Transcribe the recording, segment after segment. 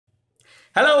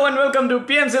Hello and welcome to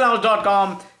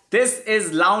pmclounge.com. This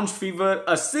is Lounge Fever,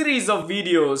 a series of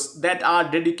videos that are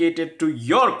dedicated to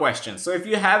your questions. So if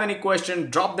you have any question,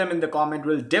 drop them in the comment.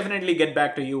 We'll definitely get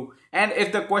back to you. And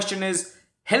if the question is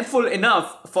helpful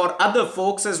enough for other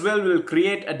folks as well, we'll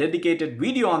create a dedicated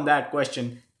video on that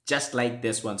question, just like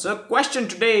this one. So question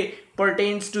today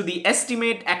pertains to the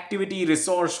estimate activity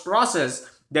resource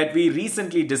process that we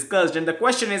recently discussed. And the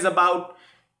question is about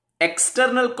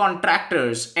external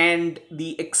contractors and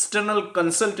the external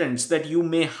consultants that you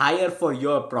may hire for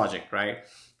your project, right?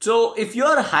 So if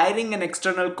you're hiring an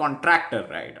external contractor,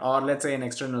 right, or let's say an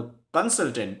external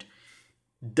consultant,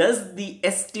 does the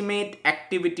estimate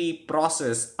activity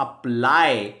process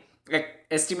apply,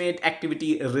 estimate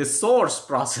activity resource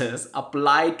process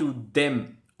apply to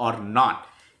them or not?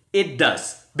 It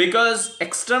does, because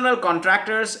external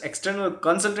contractors, external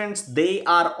consultants, they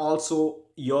are also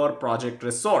your project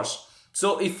resource.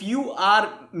 So if you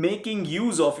are making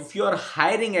use of, if you are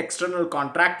hiring external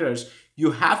contractors,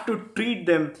 you have to treat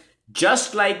them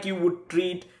just like you would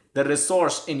treat the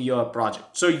resource in your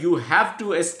project. So you have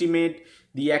to estimate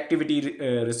the activity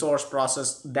resource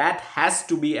process that has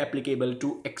to be applicable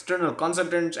to external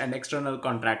consultants and external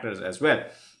contractors as well.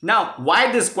 Now,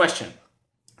 why this question?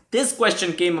 This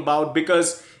question came about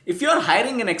because if you're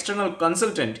hiring an external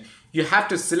consultant, you have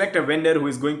to select a vendor who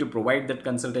is going to provide that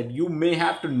consultant. You may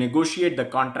have to negotiate the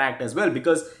contract as well,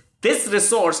 because this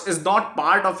resource is not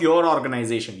part of your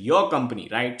organization, your company,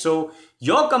 right? So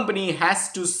your company has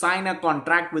to sign a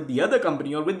contract with the other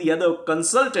company or with the other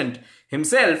consultant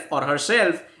himself or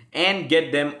herself and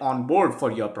get them on board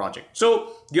for your project.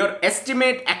 So your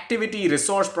estimate activity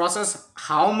resource process,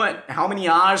 how many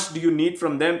hours do you need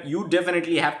from them? You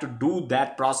definitely have to do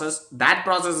that process. That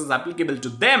process is applicable to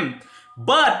them,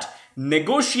 but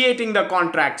negotiating the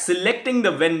contract, selecting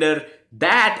the vendor,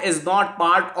 that is not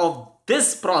part of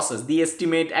this process, the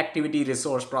estimate activity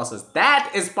resource process.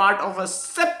 That is part of a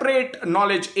separate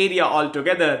knowledge area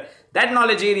altogether. That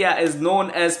knowledge area is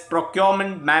known as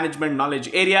procurement management knowledge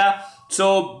area.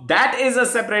 So that is a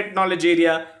separate knowledge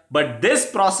area, but this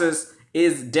process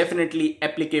is definitely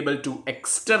applicable to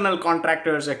external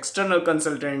contractors, external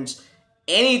consultants,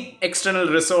 any external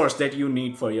resource that you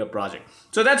need for your project.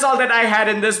 So that's all that I had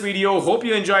in this video. Hope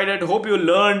you enjoyed it. Hope you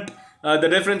learned the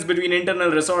difference between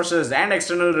internal resources and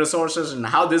external resources and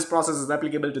how this process is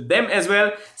applicable to them as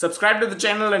well. Subscribe to the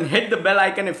channel and hit the bell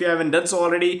icon if you haven't done so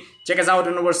already. Check us out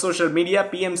on our social media.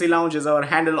 PMC Lounge is our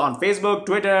handle on Facebook,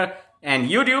 Twitter, and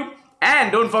YouTube.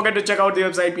 And don't forget to check out the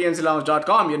website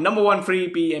pmclounge.com, your #1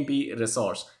 free PMP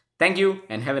resource. Thank you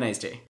and have a nice day.